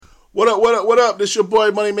What up, what up, what up? This your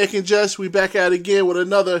boy Money Making Jess. We back at it again with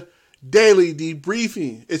another daily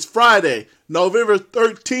debriefing. It's Friday, November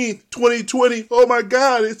 13th, 2020. Oh my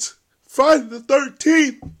God, it's Friday the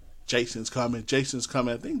 13th. Jason's coming.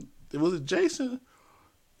 I think, was it Jason?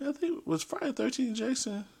 I think it was Friday the 13th,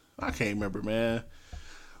 Jason. I can't remember, man.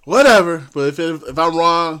 Whatever. But if I'm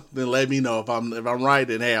wrong, then let me know. If I'm right,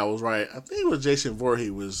 then hey, I was right. I think it was Jason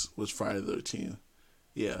Voorhees was Friday the 13th.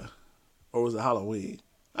 Yeah. Or was it Halloween?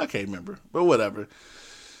 I can't remember, but whatever.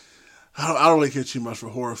 I don't really care too much for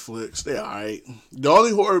horror flicks. They're alright. The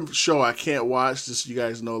only horror show I can't watch, just so you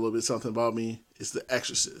guys know a little bit something about me, is The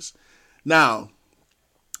Exorcist. Now,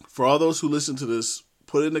 for all those who listen to this,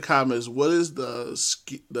 put in the comments, what is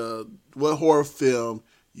what horror film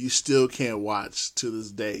you still can't watch to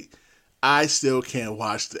this day? I still can't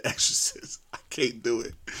watch The Exorcist. I can't do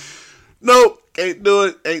it. Nope, can't do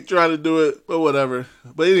it. Ain't trying to do it, but whatever.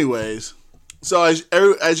 But anyways, so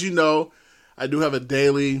as you know, I do have a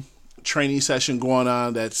daily training session going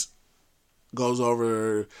on that goes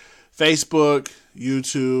over Facebook,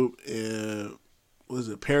 YouTube, and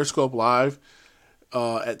Periscope Live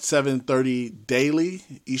at 7:30 daily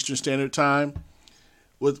Eastern Standard Time.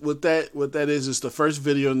 What that is the first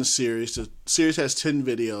video in the series. The series has 10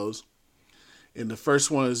 videos. And the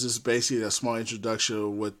first one is just basically a small introduction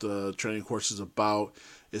of what the training course is about.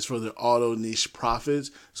 It's for the auto niche profits.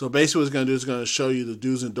 So basically what it's going to do is going to show you the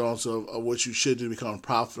do's and don'ts of what you should do to become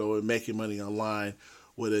profitable and making money online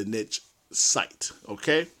with a niche site.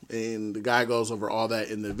 Okay? And the guy goes over all that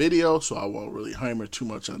in the video, so I won't really hammer too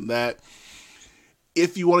much on that.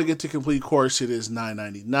 If you want to get the complete course, it is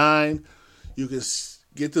 $9.99. You can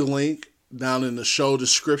get the link down in the show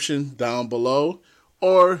description down below.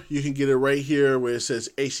 Or you can get it right here where it says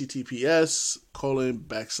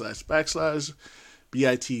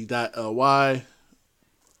https://bit.ly.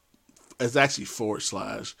 It's actually /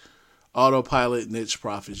 autopilot niche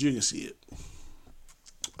profits. You can see it.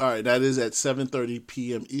 All right, that is at 7:30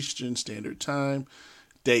 p.m. Eastern Standard Time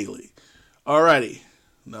daily. Alrighty,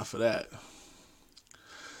 enough of that.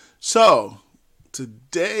 So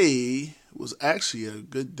today was actually a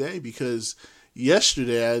good day because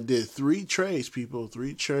yesterday I did 3 trades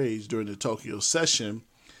during the Tokyo session,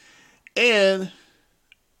 and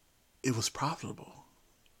it was profitable.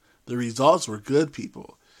 The results were good,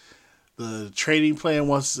 people. The trading plan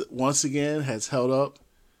once again has held up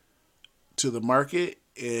to the market,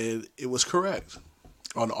 and it was correct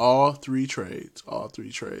on all 3 trades.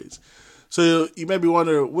 So you may be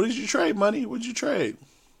wondering, what did you trade, Money? What did you trade?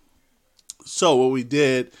 So what we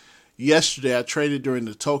did yesterday, I traded during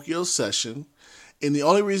the Tokyo session. And the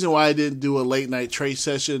only reason why I didn't do a late night trade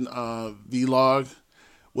session vlog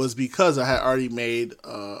was because I had already made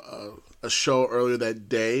a show earlier that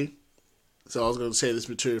day. So I was going to say this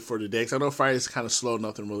material for today because I know Friday's kind of slow,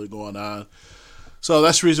 nothing really going on. So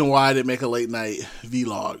that's the reason why I didn't make a late night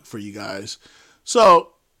vlog for you guys.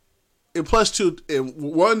 So, and plus 2, and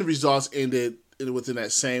one of the results ended within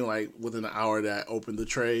that same, within an hour that I opened the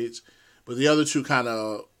trades. But the other 2 kind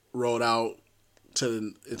of rolled out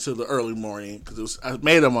into the early morning because I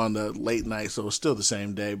made them on the late night, so it was still the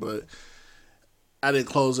same day, but I didn't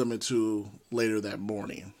close them until later that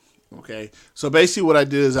morning. Okay, so basically what I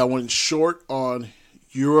did is I went short on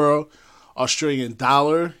Euro, Australian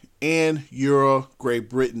dollar, and Euro, Great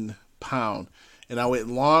Britain pound, and I went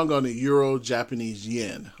long on the Euro, Japanese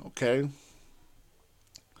yen. Okay,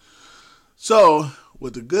 so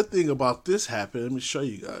what the good thing about this happened, let me show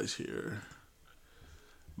you guys here.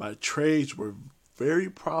 My trades were very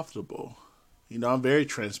profitable. You know, I'm very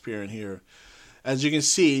transparent here. As you can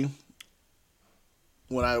see,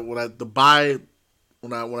 when I went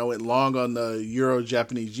long on the Euro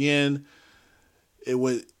Japanese yen, it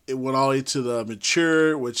went all the way to the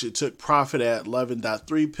mature, which it took profit at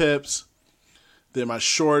 11.3 pips. Then my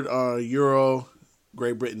short on Euro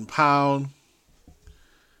Great Britain pound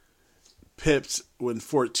pips went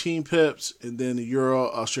 14 pips, and then the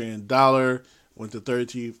Euro Australian dollar went to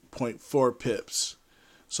 30.4 pips.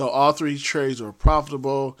 So all 3 trades were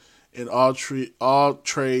profitable, and all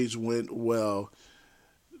trades went well.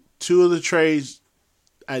 2 of the trades,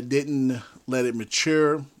 I didn't let it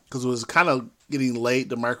mature because it was kind of getting late.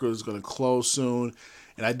 The market was going to close soon,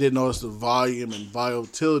 and I did notice the volume and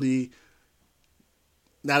volatility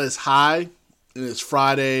not as high, and it's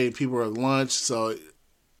Friday, and people are at lunch, so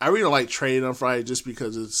I really don't like trading on Friday just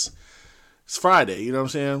because it's Friday, you know what I'm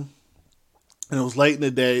saying? And it was late in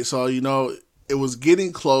the day, so, you know, it was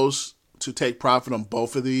getting close to take profit on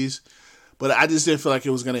both of these, but I just didn't feel like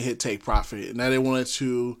it was going to hit take profit, and I didn't want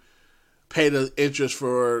to pay the interest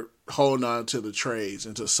for holding on to the trades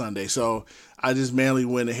until Sunday. So I just mainly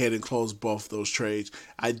went ahead and closed both those trades.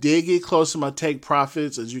 I did get close to my take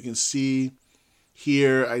profits. As you can see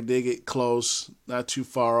here, I did get close, not too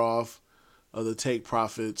far off of the take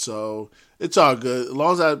profit. So it's all good. As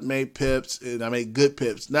long as I made pips and I made good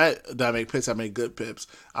pips. Not that I make pips, I made good pips.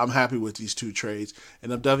 I'm happy with these two trades.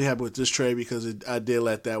 And I'm definitely happy with this trade because I did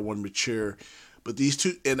let that one mature. But these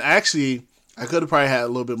two, and actually, I could have probably had a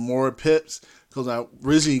little bit more pips because I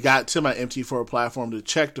originally got to my MT4 platform to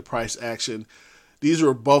check the price action. These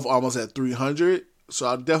were both almost at 300. So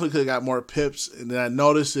I definitely could have got more pips. And then I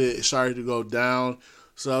noticed it started to go down.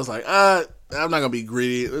 So I was like, I'm not going to be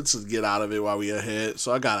greedy. Let's just get out of it while we're ahead.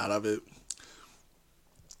 So I got out of it.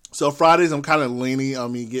 So Fridays, I'm kind of leaning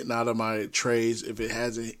on me getting out of my trades if it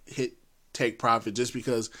hasn't hit take profit, just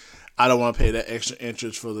because I don't want to pay that extra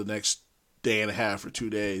interest for the next day and a half or 2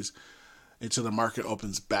 days until the market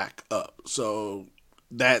opens back up. So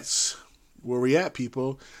that's where we at,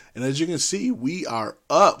 people. And as you can see, we are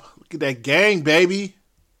up. Look at that gang, baby.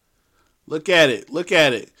 Look at it. Look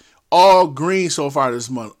at it. All green so far this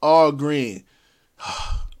month. All green.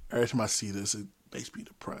 Every time I see this, it makes me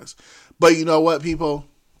depressed. But you know what, people?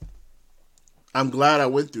 I'm glad I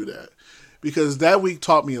went through that. Because that week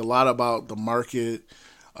taught me a lot about the market,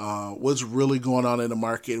 what's really going on in the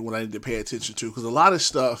market, what I need to pay attention to. Because a lot of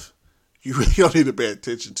stuff you really don't need to pay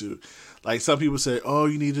attention to. Like some people say, oh,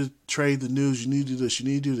 you need to trade the news. You need to do this. You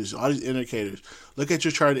need to do this. All these indicators. Look at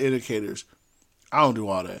your chart indicators. I don't do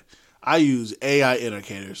all that. I use AI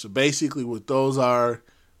indicators. So basically what those are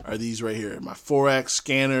these right here. My Forex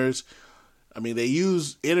scanners. I mean, they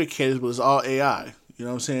use indicators, but it's all AI. You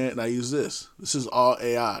know what I'm saying? And I use this. This is all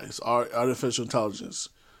AI. It's all artificial intelligence.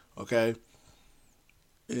 Okay?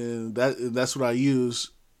 And that's what I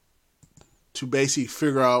use to basically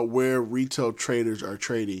figure out where retail traders are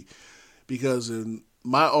trading. Because in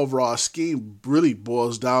my overall scheme really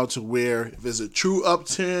boils down to where if it's a true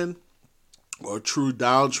uptrend or a true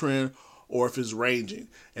downtrend or if it's ranging.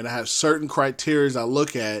 And I have certain criteria I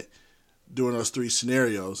look at during those three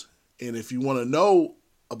scenarios. And if you want to know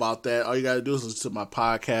about that, all you got to do is listen to my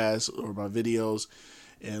podcast or my videos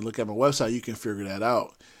and look at my website. You can figure that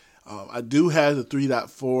out. I do have the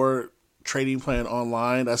 3.4 trading plan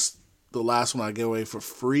online. That's the last one I gave away for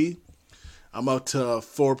free. I'm up to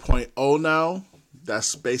 4.0 now.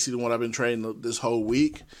 That's basically the one I've been trading this whole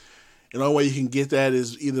week. And the only way you can get that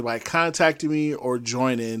is either by contacting me or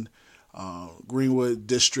joining Greenwood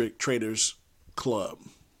District Traders Club.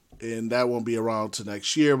 And that won't be around till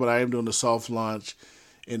next year, but I am doing the soft launch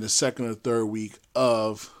in the second or third week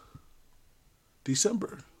of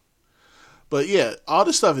December. But yeah, all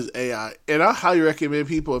this stuff is AI. And I highly recommend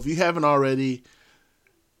people, if you haven't already,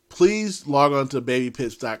 please log on to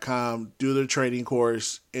babypips.com, do their training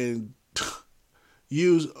course, and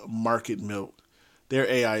use Market Milk. Their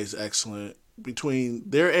AI is excellent. Between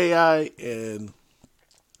their AI and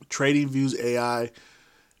TradingView's AI,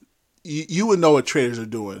 you would know what traders are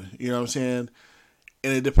doing. You know what I'm saying?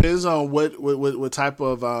 And it depends on what type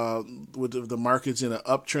of what the market's in an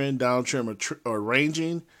uptrend, downtrend, or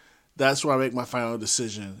ranging. That's where I make my final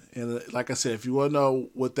decision. And like I said, if you want to know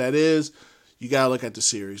what that is, you gotta look at the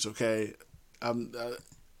series. Okay,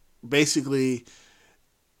 basically,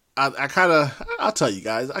 I'll tell you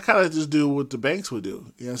guys, I kind of just do what the banks would do. You know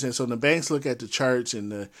what I'm saying? So the banks look at the charts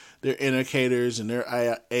and their indicators and their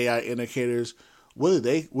AI indicators. What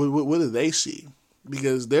do they see?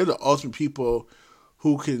 Because they're the ultimate people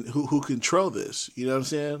who control this. You know what I'm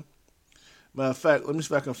saying? Matter of fact, let me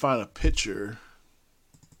see if I can find a picture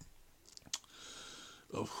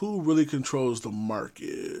of who really controls the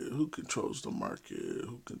market. Who controls the market?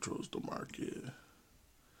 Who controls the market?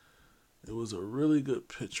 It was a really good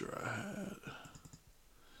picture I had.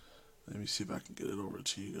 Let me see if I can get it over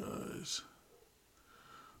to you guys.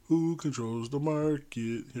 Who controls the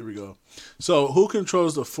market? Here we go. So who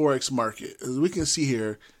controls the Forex market? As we can see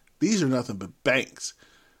here, these are nothing but banks.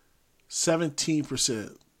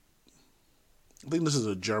 17%. I think this is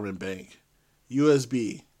a German bank.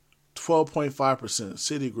 USB, 12.5%.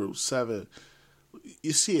 Citigroup, 7%.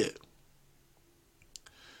 You see it.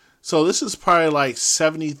 So this is probably like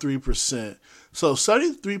 73%. So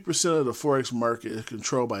 73% of the Forex market is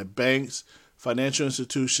controlled by banks, financial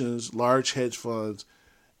institutions, large hedge funds,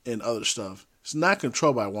 and other stuff. It's not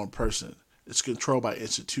controlled by one person. It's controlled by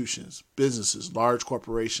institutions, businesses, large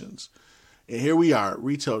corporations. And here we are,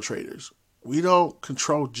 retail traders. We don't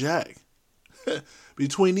control jack.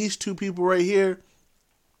 Between these two people right here,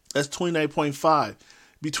 that's 29.5.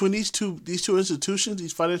 Between these two institutions,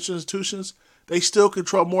 these financial institutions, they still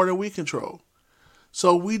control more than we control.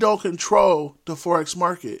 So we don't control the Forex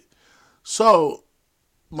market. So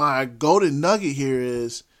my golden nugget here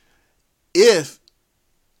is, if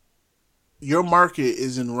your market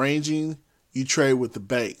isn't ranging, you trade with the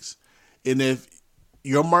banks. And if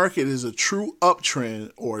your market is a true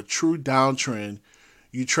uptrend or a true downtrend,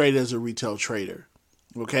 you trade as a retail trader.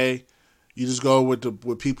 Okay? You just go with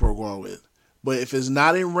what people are going with. But if it's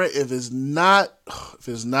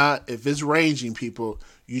ranging, people,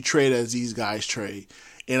 you trade as these guys trade.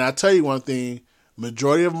 And I tell you one thing,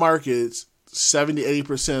 majority of markets,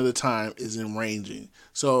 70-80% of the time, is in ranging.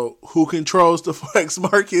 So who controls the Forex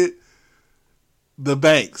market? The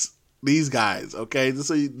banks. These guys, okay?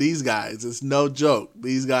 These guys, it's no joke.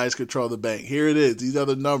 These guys control the bank. Here it is. These are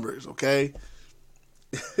the numbers, okay?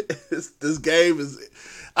 This game is...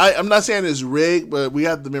 I'm not saying it's rigged, but we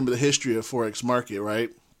have to remember the history of Forex market, right?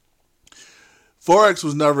 Forex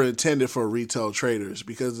was never intended for retail traders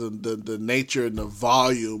because of the nature and the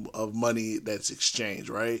volume of money that's exchanged,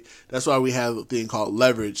 right? That's why we have a thing called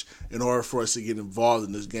leverage in order for us to get involved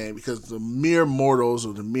in this game, because the mere mortals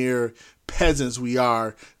or the mere peasants we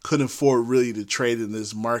are couldn't afford really to trade in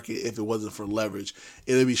this market if it wasn't for leverage.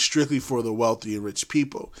 It would be strictly for the wealthy and rich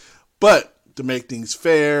people. But to make things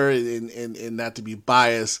fair and not to be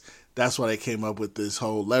biased, that's why they came up with this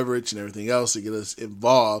whole leverage and everything else to get us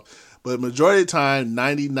involved. But majority of the time,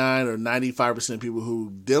 99 or 95% of people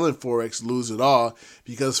who deal in Forex lose it all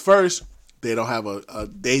because first, they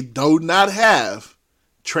do not have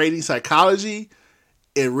trading psychology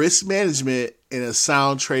and risk management and a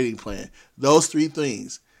sound trading plan. Those three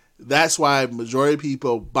things. That's why majority of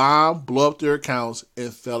people blow up their accounts,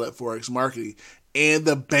 and fail at Forex marketing. And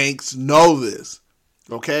the banks know this,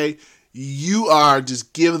 okay? You are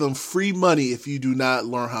just giving them free money if you do not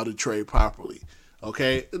learn how to trade properly,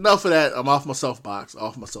 okay? Enough of that. I'm off my soapbox.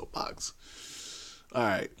 All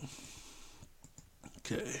right.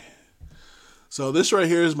 Okay. So this right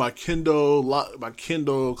here is my Kindle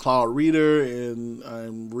Cloud Reader, and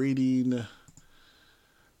I'm reading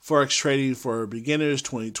Forex Trading for Beginners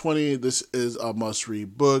 2020. This is a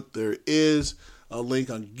must-read book. There is a link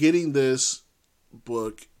on getting this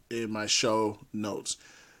book in my show notes.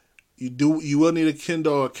 You will need a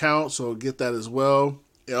Kindle account, so get that as well.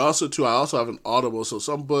 And also too, I also have an Audible, so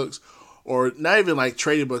some books, or not even like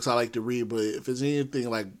trading books I like to read, but if it's anything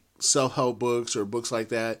like self-help books or books like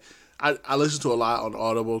that, I listen to a lot on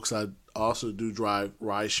Audible because I also do drive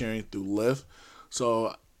ride sharing through Lyft.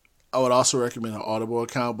 So I would also recommend an Audible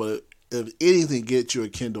account, but if anything, get you a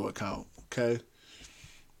Kindle account, okay?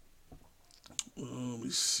 Let me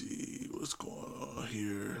see what's going on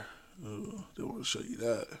here. They want to show you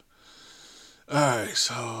that. Alright,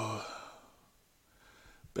 so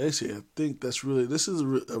basically I think this is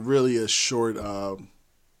really a short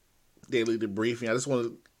daily debriefing. I just want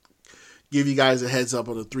to give you guys a heads up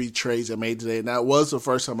on the 3 trades I made today. And that was the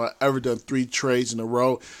first time I ever done 3 trades in a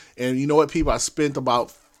row. And you know what, people? I spent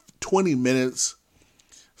about 20 minutes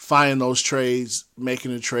finding those trades,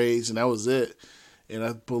 making the trades, and that was it. And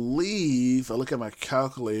I believe, I look at my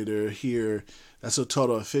calculator here, that's a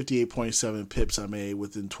total of 58.7 pips I made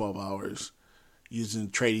within 12 hours using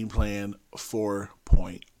Trading Plan 4.0.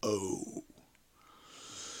 All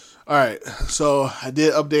right, so I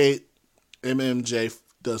did update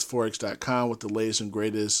MMJDoesForex.com with the latest and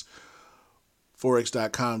greatest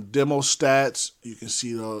Forex.com demo stats. You can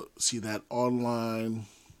see that online.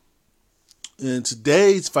 And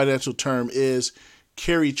today's financial term is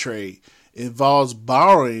carry trade. It involves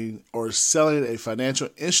borrowing or selling a financial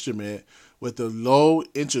instrument with a low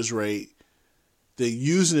interest rate, then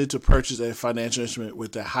using it to purchase a financial instrument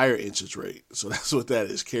with a higher interest rate. So that's what that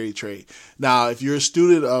is, carry trade. Now, if you're a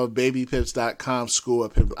student of babypips.com School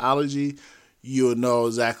of Pimpology, you'll know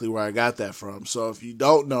exactly where I got that from. So if you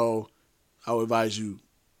don't know, I would advise you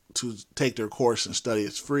to take their course and study.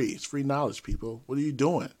 It's free. It's free knowledge, people. What are you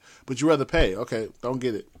doing? But you rather pay. Okay, don't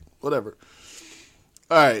get it. Whatever.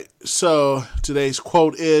 All right, so today's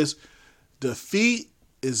quote is, defeat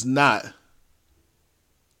is not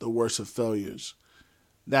the worst of failures.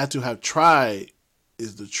 Not to have tried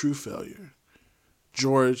is the true failure.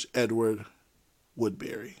 George Edward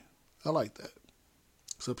Woodbury. I like that.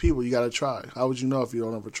 So people, you got to try. How would you know if you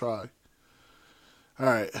don't ever try? All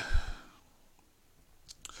right.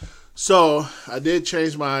 So I did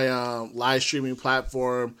change my live streaming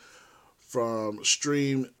platform from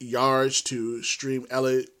StreamYards to Stream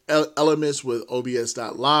Elements with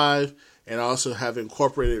OBS.live, and I also have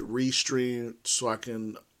incorporated Restream so I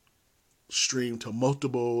can stream to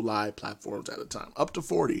multiple live platforms at a time, up to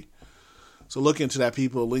 40. So look into that,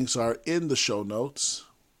 people. Links are in the show notes.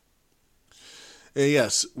 And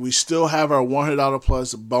yes, we still have our $100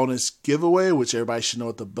 plus bonus giveaway, which everybody should know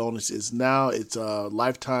what the bonus is now. It's a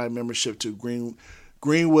lifetime membership to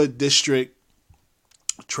Greenwood District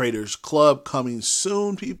Traders Club coming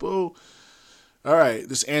soon, people. All right,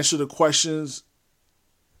 just answer the questions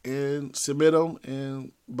and submit them,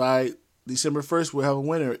 and by December 1st, we'll have a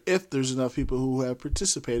winner if there's enough people who have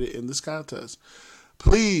participated in this contest.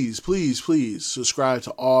 Please, please, please subscribe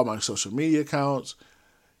to all my social media accounts,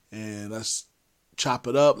 and let's chop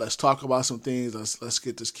it up. Let's talk about some things. Let's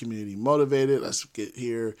get this community motivated. Let's get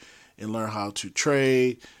here and learn how to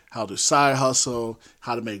trade, how to side hustle,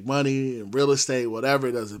 how to make money in real estate, whatever.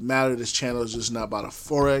 It doesn't matter. This channel is just not about a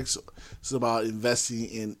Forex. It's about investing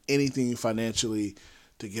in anything financially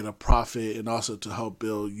to get a profit and also to help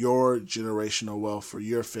build your generational wealth for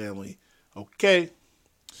your family. Okay?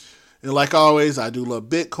 And like always, I do love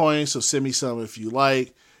Bitcoin, so send me some if you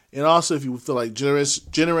like. And also, if you feel like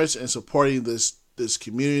generous in supporting this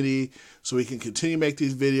community so we can continue to make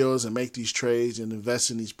these videos and make these trades and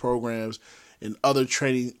invest in these programs and other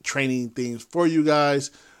training things for you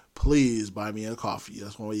guys, please buy me a coffee.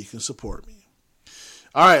 That's one way you can support me.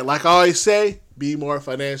 All right, like I always say, be more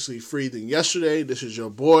financially free than yesterday. This is your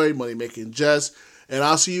boy, Money Making Jess, and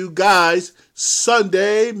I'll see you guys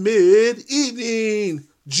Sunday mid-evening.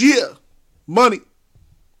 Yeah, money.